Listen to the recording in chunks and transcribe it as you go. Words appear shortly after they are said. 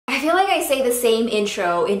feel like I say the same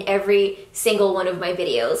intro in every single one of my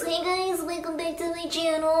videos. Hey guys, welcome back to my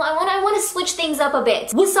channel. I want to switch things up a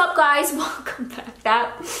bit. What's up guys? Welcome back.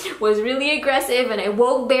 That was really aggressive and I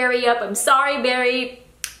woke Barry up. I'm sorry, Barry.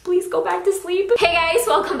 Please go back to sleep. Hey guys,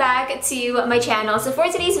 welcome back to my channel. So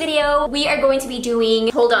for today's video, we are going to be doing,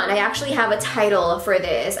 hold on, I actually have a title for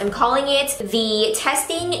this. I'm calling it the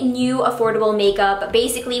Testing New Affordable Makeup,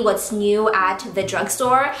 basically what's new at the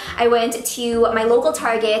drugstore. I went to my local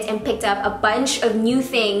Target and picked up a bunch of new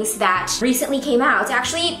things that recently came out.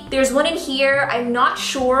 Actually, there's one in here. I'm not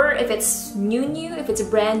sure if it's new, if it's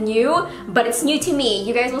brand new, but it's new to me.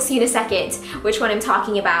 You guys will see in a second which one I'm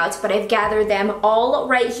talking about, but I've gathered them all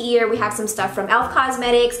right here. We have some stuff from e.l.f.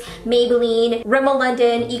 Cosmetics, Maybelline, Rimmel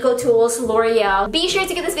London, Ecofoam, L'Oreal. Be sure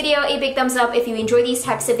to give this video a big thumbs up if you enjoy these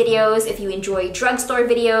types of videos, if you enjoy drugstore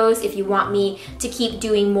videos, if you want me to keep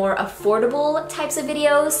doing more affordable types of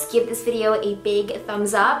videos, give this video a big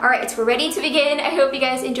thumbs up. Alright, we're ready to begin. I hope you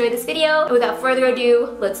guys enjoyed this video. And without further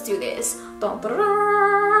ado, let's do this.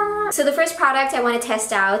 So the first product I want to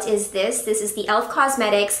test out is this. This is the e.l.f.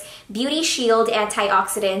 Cosmetics Beauty Shield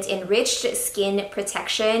Antioxidant Enriched Skin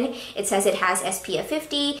Protection. It says it has SPF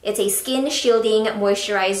 50. It's a skin shielding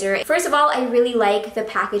moisturizer. First of all, I really like the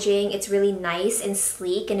packaging. It's really nice and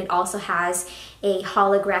sleek, and it also has a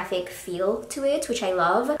holographic feel to it, which I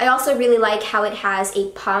love. I also really like how it has a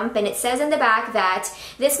pump, and it says in the back that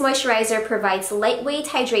this moisturizer provides lightweight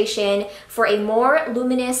hydration for a more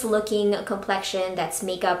luminous looking complexion that's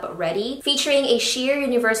makeup ready, featuring a sheer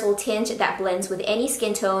universal tint that blends with any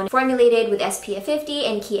skin tone, formulated with SPF 50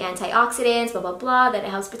 and key antioxidants, blah blah blah, that it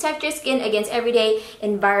helps protect your skin against everyday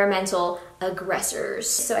environmental aggressors.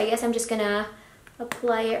 So I guess I'm just gonna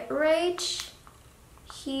apply it right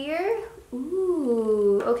here.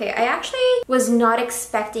 Ooh, okay. I actually was not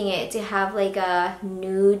expecting it to have like a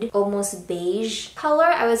nude, almost beige color.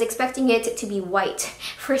 I was expecting it to be white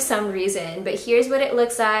for some reason, but here's what it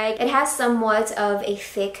looks like. It has somewhat of a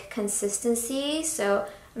thick consistency, so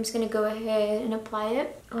I'm just gonna go ahead and apply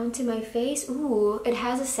it onto my face. Ooh, it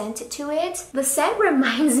has a scent to it. The scent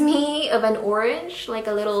reminds me of an orange, like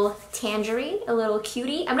a little tangerine, a little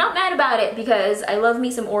cutie. I'm not mad about it because I love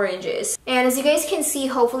me some oranges. And as you guys can see,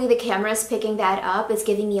 hopefully the camera's picking that up. It's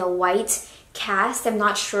giving me a white cast. I'm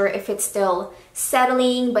not sure if it's still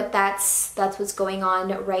settling, but that's what's going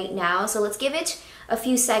on right now. So let's give it a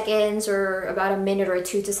few seconds or about a minute or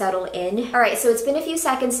two to settle in. All right, so it's been a few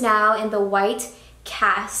seconds now and the white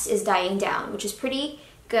cast is dying down, which is pretty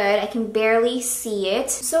good. I can barely see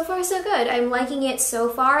it. So far so good. I'm liking it so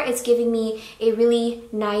far. It's giving me a really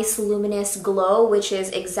nice luminous glow, which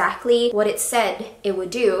is exactly what it said it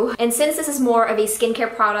would do. And since this is more of a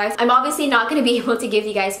skincare product, I'm obviously not going to be able to give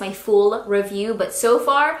you guys my full review, but so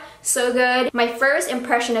far so good. My first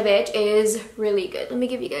impression of it is really good. Let me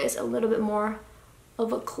give you guys a little bit more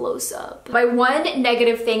of a close-up. My one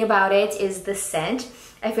negative thing about it is the scent.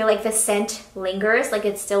 I feel like the scent lingers, like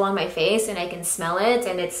it's still on my face and I can smell it,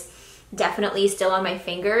 and it's definitely still on my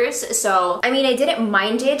fingers. So, I mean, I didn't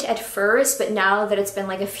mind it at first, but now that it's been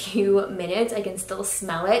like a few minutes, I can still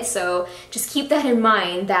smell it. So just keep that in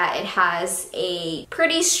mind that it has a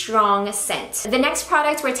pretty strong scent. The next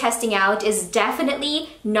product we're testing out is definitely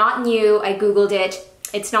not new. I Googled it.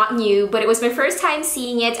 It's not new, but it was my first time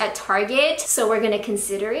seeing it at Target, so we're gonna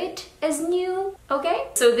consider it as new, okay?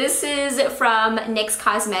 So this is from NYX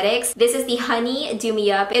Cosmetics. This is the Honey Do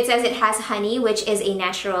Me Up. It says it has honey, which is a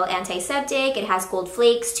natural antiseptic. It has gold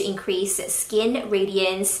flakes to increase skin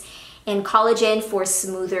radiance and collagen for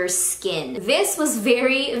smoother skin. This was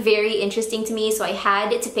very, very interesting to me, so I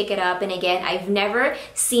had to pick it up. And again, I've never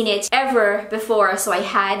seen it ever before, so I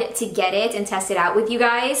had to get it and test it out with you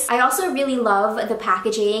guys. I also really love the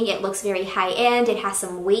packaging. It looks very high-end. It has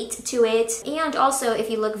some weight to it. And also, if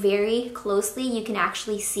you look very closely, you can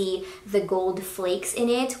actually see the gold flakes in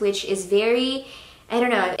it, which is very, I don't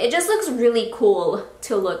know, it just looks really cool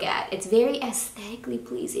to look at. It's very aesthetically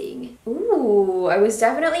pleasing. Ooh, I was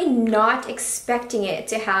definitely not expecting it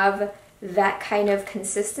to have that kind of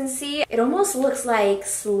consistency. It almost looks like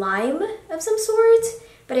slime of some sort,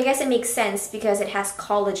 but I guess it makes sense because it has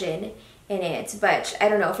collagen in it. But I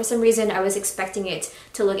don't know, for some reason I was expecting it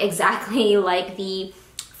to look exactly like the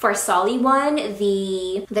Farsali one,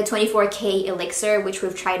 the 24K elixir, which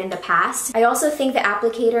we've tried in the past. I also think the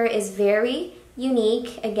applicator is very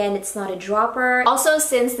unique. Again, it's not a dropper. Also,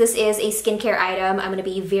 since this is a skincare item, I'm gonna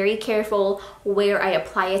be very careful where I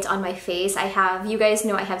apply it on my face. You guys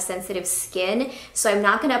know I have sensitive skin, so I'm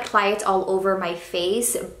not gonna apply it all over my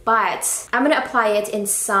face, but I'm gonna apply it in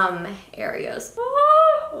some areas.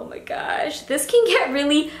 Oh my gosh, this can get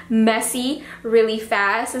really messy really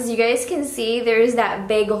fast. As you guys can see, there's that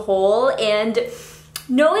big hole, and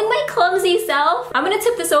knowing my clumsy self, I'm gonna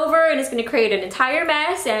tip this over and it's gonna create an entire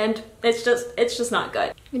mess, and it's just not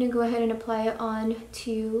good. I'm gonna go ahead and apply it on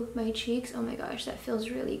to my cheeks. Oh my gosh, that feels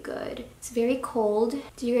really good. It's very cold.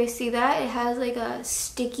 Do you guys see that? It has like a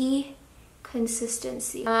sticky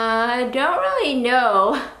consistency. I don't really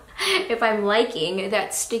know if I'm liking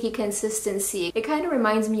that sticky consistency. It kind of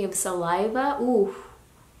reminds me of saliva. Ooh,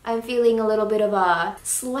 I'm feeling a little bit of a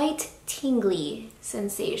slight tingly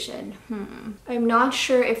sensation. I'm not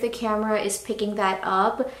sure if the camera is picking that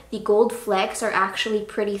up. The gold flecks are actually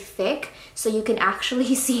pretty thick, so you can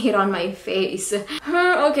actually see it on my face.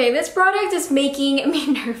 Okay, this product is making me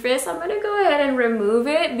nervous. I'm gonna go ahead and remove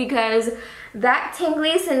it because that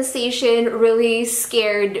tingly sensation really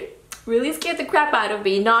scared the crap out of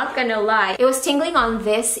me, not gonna lie. It was tingling on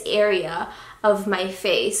this area of my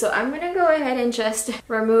face, so I'm gonna go ahead and just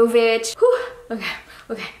remove it. Whew.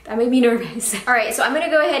 Okay, that made me nervous. All right, so I'm gonna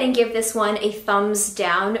go ahead and give this one a thumbs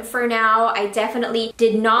down for now. I definitely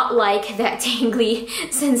did not like that tingly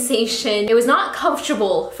sensation. It was not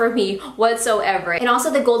comfortable for me whatsoever. And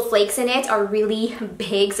also the gold flakes in it are really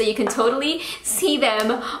big, so you can totally see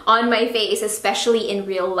them on my face, especially in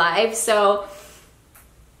real life. So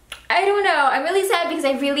I don't know, I'm really sad because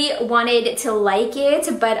I really wanted to like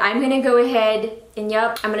it, but I'm gonna go ahead and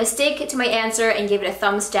yep, I'm gonna stick to my answer and give it a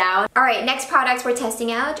thumbs down. All right, next products we're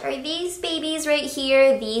testing out are these babies right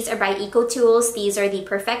here. These are by EcoTools. These are the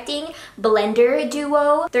Perfecting Blender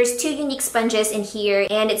Duo. There's 2 unique sponges in here,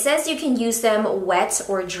 and it says you can use them wet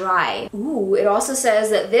or dry. Ooh, it also says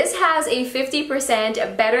that this has a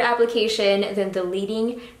 50% better application than the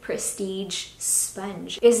leading prestige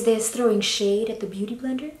sponge. Is this throwing shade at the beauty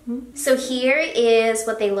blender? So here is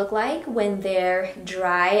what they look like when they're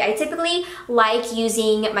dry. I typically like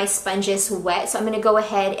using my sponges wet, so I'm gonna go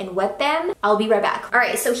ahead and wet them. I'll be right back. All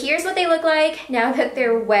right, so here's what they look like now that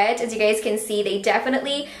they're wet. As you guys can see, they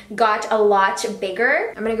definitely got a lot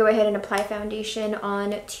bigger. I'm gonna go ahead and apply foundation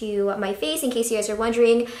on to my face. In case you guys are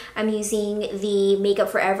wondering, I'm using the Makeup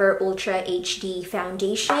Forever Ultra HD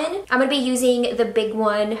foundation. I'm gonna be using the big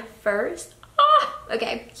one first.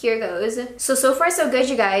 Okay, here goes. So far so good,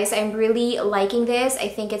 you guys. I'm really liking this. I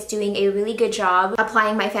think it's doing a really good job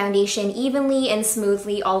applying my foundation evenly and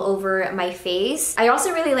smoothly all over my face. I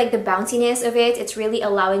also really like the bounciness of it. It's really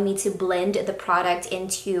allowing me to blend the product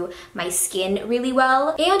into my skin really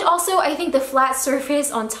well. And also, I think the flat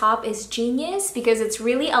surface on top is genius because it's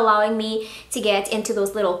really allowing me to get into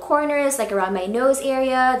those little corners, like around my nose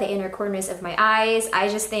area, the inner corners of my eyes. I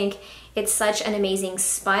just think it's such an amazing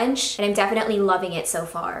sponge, and I'm definitely loving it so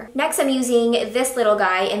far. Next, I'm using this little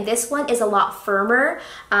guy, and this one is a lot firmer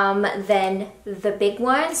than the big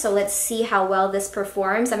one, so let's see how well this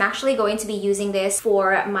performs. I'm actually going to be using this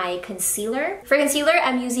for my concealer. For concealer,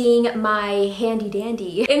 I'm using my handy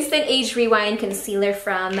dandy Instant Age Rewind concealer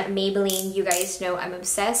from Maybelline. You guys know I'm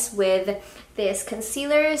obsessed with this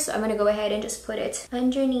concealer, so I'm gonna go ahead and just put it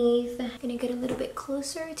underneath. I'm gonna get a little bit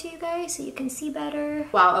closer to you guys so you can see better.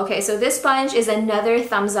 Wow, okay, so this sponge is another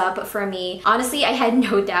thumbs up for me. Honestly, I had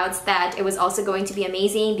no doubts that it was also going to be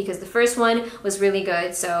amazing because the first one was really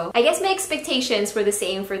good, so I guess my expectations were the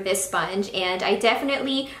same for this sponge, and I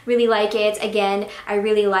definitely really like it. Again, I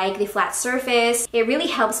really like the flat surface. It really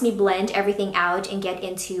helps me blend everything out and get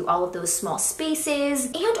into all of those small spaces,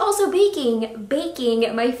 and also baking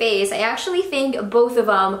my face. I actually think both of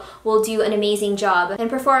them will do an amazing job and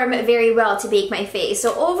perform very well to bake my face.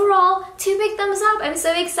 So overall, 2 big thumbs up. I'm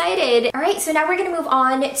so excited. All right, so now we're gonna move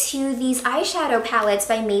on to these eyeshadow palettes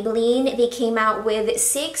by Maybelline. They came out with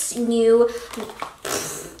 6 new...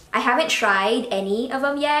 I haven't tried any of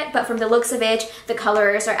them yet, but from the looks of it, the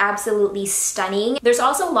colors are absolutely stunning. There's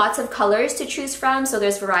also lots of colors to choose from, so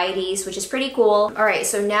there's varieties, which is pretty cool. All right,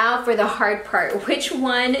 so now for the hard part. Which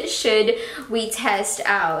one should we test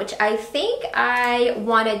out? I think I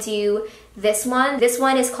want to do this one. This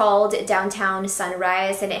one is called Downtown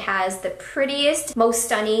Sunrise, and it has the prettiest, most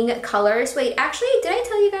stunning colors. Wait, actually, did I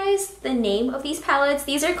tell you guys the name of these palettes?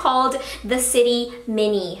 These are called the City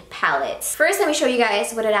Mini palettes. First, let me show you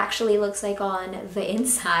guys what it actually looks like on the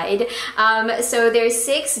inside. So there's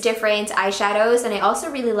 6 different eyeshadows, and I also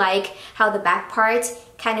really like how the back part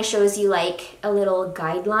kind of shows you like a little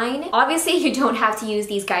guideline. Obviously, you don't have to use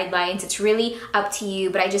these guidelines. It's really up to you,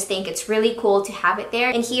 but I just think it's really cool to have it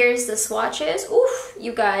there. And here's the swatches. Oof,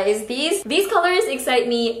 you guys, these colors excite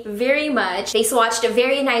me very much. They swatched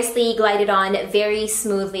very nicely, glided on very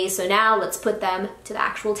smoothly. So now let's put them to the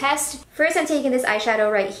actual test. First, I'm taking this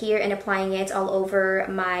eyeshadow right here and applying it all over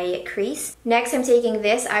my crease. Next, I'm taking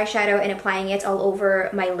this eyeshadow and applying it all over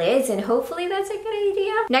my lids, and hopefully that's a good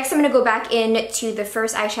idea. Next, I'm gonna go back in to the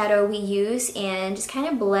first eyeshadow we use and just kind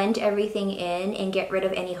of blend everything in and get rid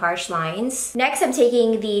of any harsh lines. Next, I'm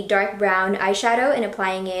taking the dark brown eyeshadow and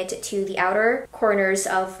applying it to the outer corners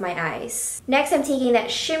of my eyes. Next, I'm taking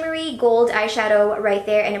that shimmery gold eyeshadow right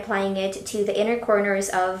there and applying it to the inner corners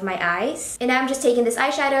of my eyes. And now I'm just taking this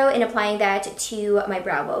eyeshadow and applying that to my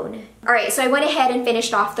brow bone. Alright, so I went ahead and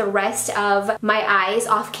finished off the rest of my eyes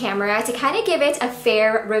off camera to kind of give it a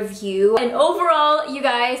fair review. And overall, you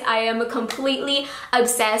guys, I am completely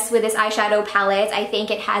obsessed with this eyeshadow palette. I think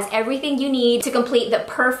it has everything you need to complete the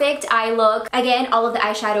perfect eye look. Again, all of the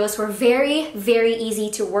eyeshadows were very, very easy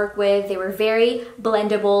to work with. They were very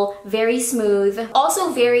blendable, very smooth,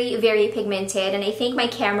 also very, very pigmented. And I think my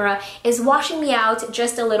camera is washing me out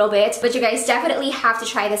just a little bit, but you guys definitely have to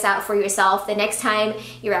try this out for yourself. The next time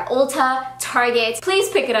you're at Ulta, Target, please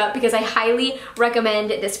pick it up because I highly recommend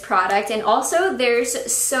this product. And also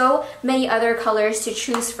there's so many other colors to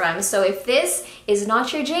choose from. So if this is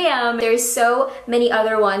not your jam, there's so many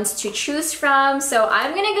other ones to choose from. So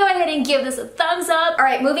I'm gonna go ahead and give this a thumbs up. All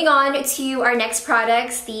right, moving on to our next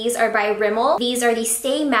products. These are by Rimmel. These are the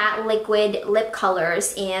Stay Matte Liquid Lip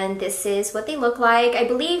Colors, and this is what they look like. I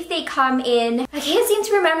believe they come in, I can't seem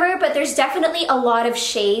to remember, but there's definitely a lot of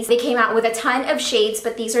shades. They came out with a ton of shades,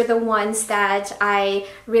 but these are the ones that I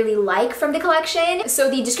really like from the collection.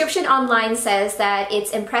 So the description online says that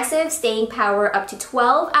it's impressive staying power up to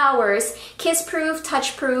 12 hours, kiss-proof,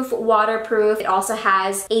 touch-proof, waterproof. It also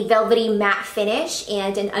has a velvety matte finish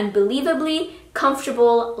and an unbelievably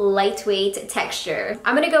comfortable, lightweight texture.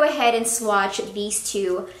 I'm gonna go ahead and swatch these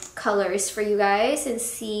two colors for you guys and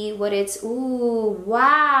see what it's, ooh,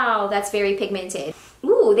 wow, that's very pigmented.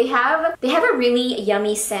 Ooh, they have a really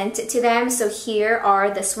yummy scent to them. So here are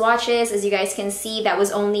the swatches. As you guys can see, that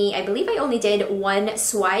was only, I believe I only did one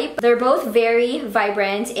swipe. They're both very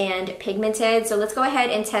vibrant and pigmented. So let's go ahead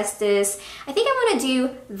and test this. I think I want to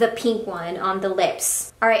do the pink one on the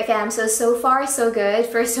lips. All right, fam, so far so good.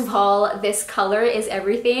 First of all, this color is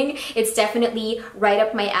everything. It's definitely right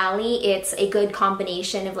up my alley. It's a good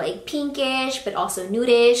combination of like pinkish, but also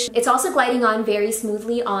nudish. It's also gliding on very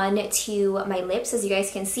smoothly onto my lips. As you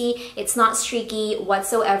guys can see, it's not streaky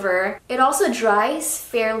whatsoever. It also dries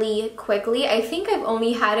fairly quickly. I think I've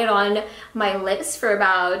only had it on my lips for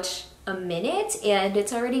about a minute and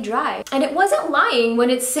it's already dry. And it wasn't lying when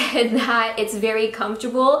it said that it's very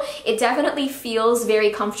comfortable. It definitely feels very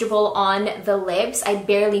comfortable on the lips. I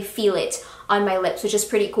barely feel it on my lips, which is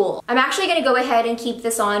pretty cool. I'm actually gonna go ahead and keep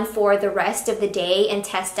this on for the rest of the day and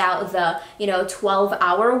test out the,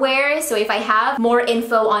 12-hour wear. So if I have more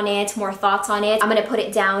info on it, more thoughts on it, I'm gonna put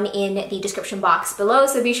it down in the description box below.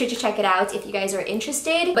 So be sure to check it out if you guys are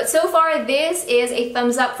interested. But so far, this is a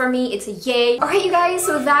thumbs up for me. It's a yay. All right, you guys,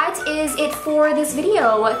 so that is it for this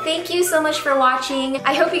video. Thank you so much for watching.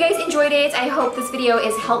 I hope you guys enjoyed it. I hope this video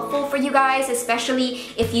is helpful for you guys, especially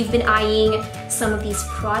if you've been eyeing some of these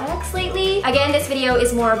products lately. Again, this video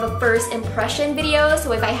is more of a first impression video,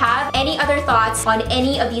 so if I have any other thoughts on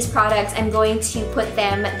any of these products, I'm going to put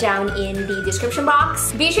them down in the description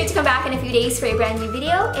box. Be sure to come back in a few days for a brand new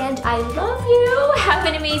video, and I love you. Have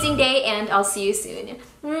an amazing day, and I'll see you soon.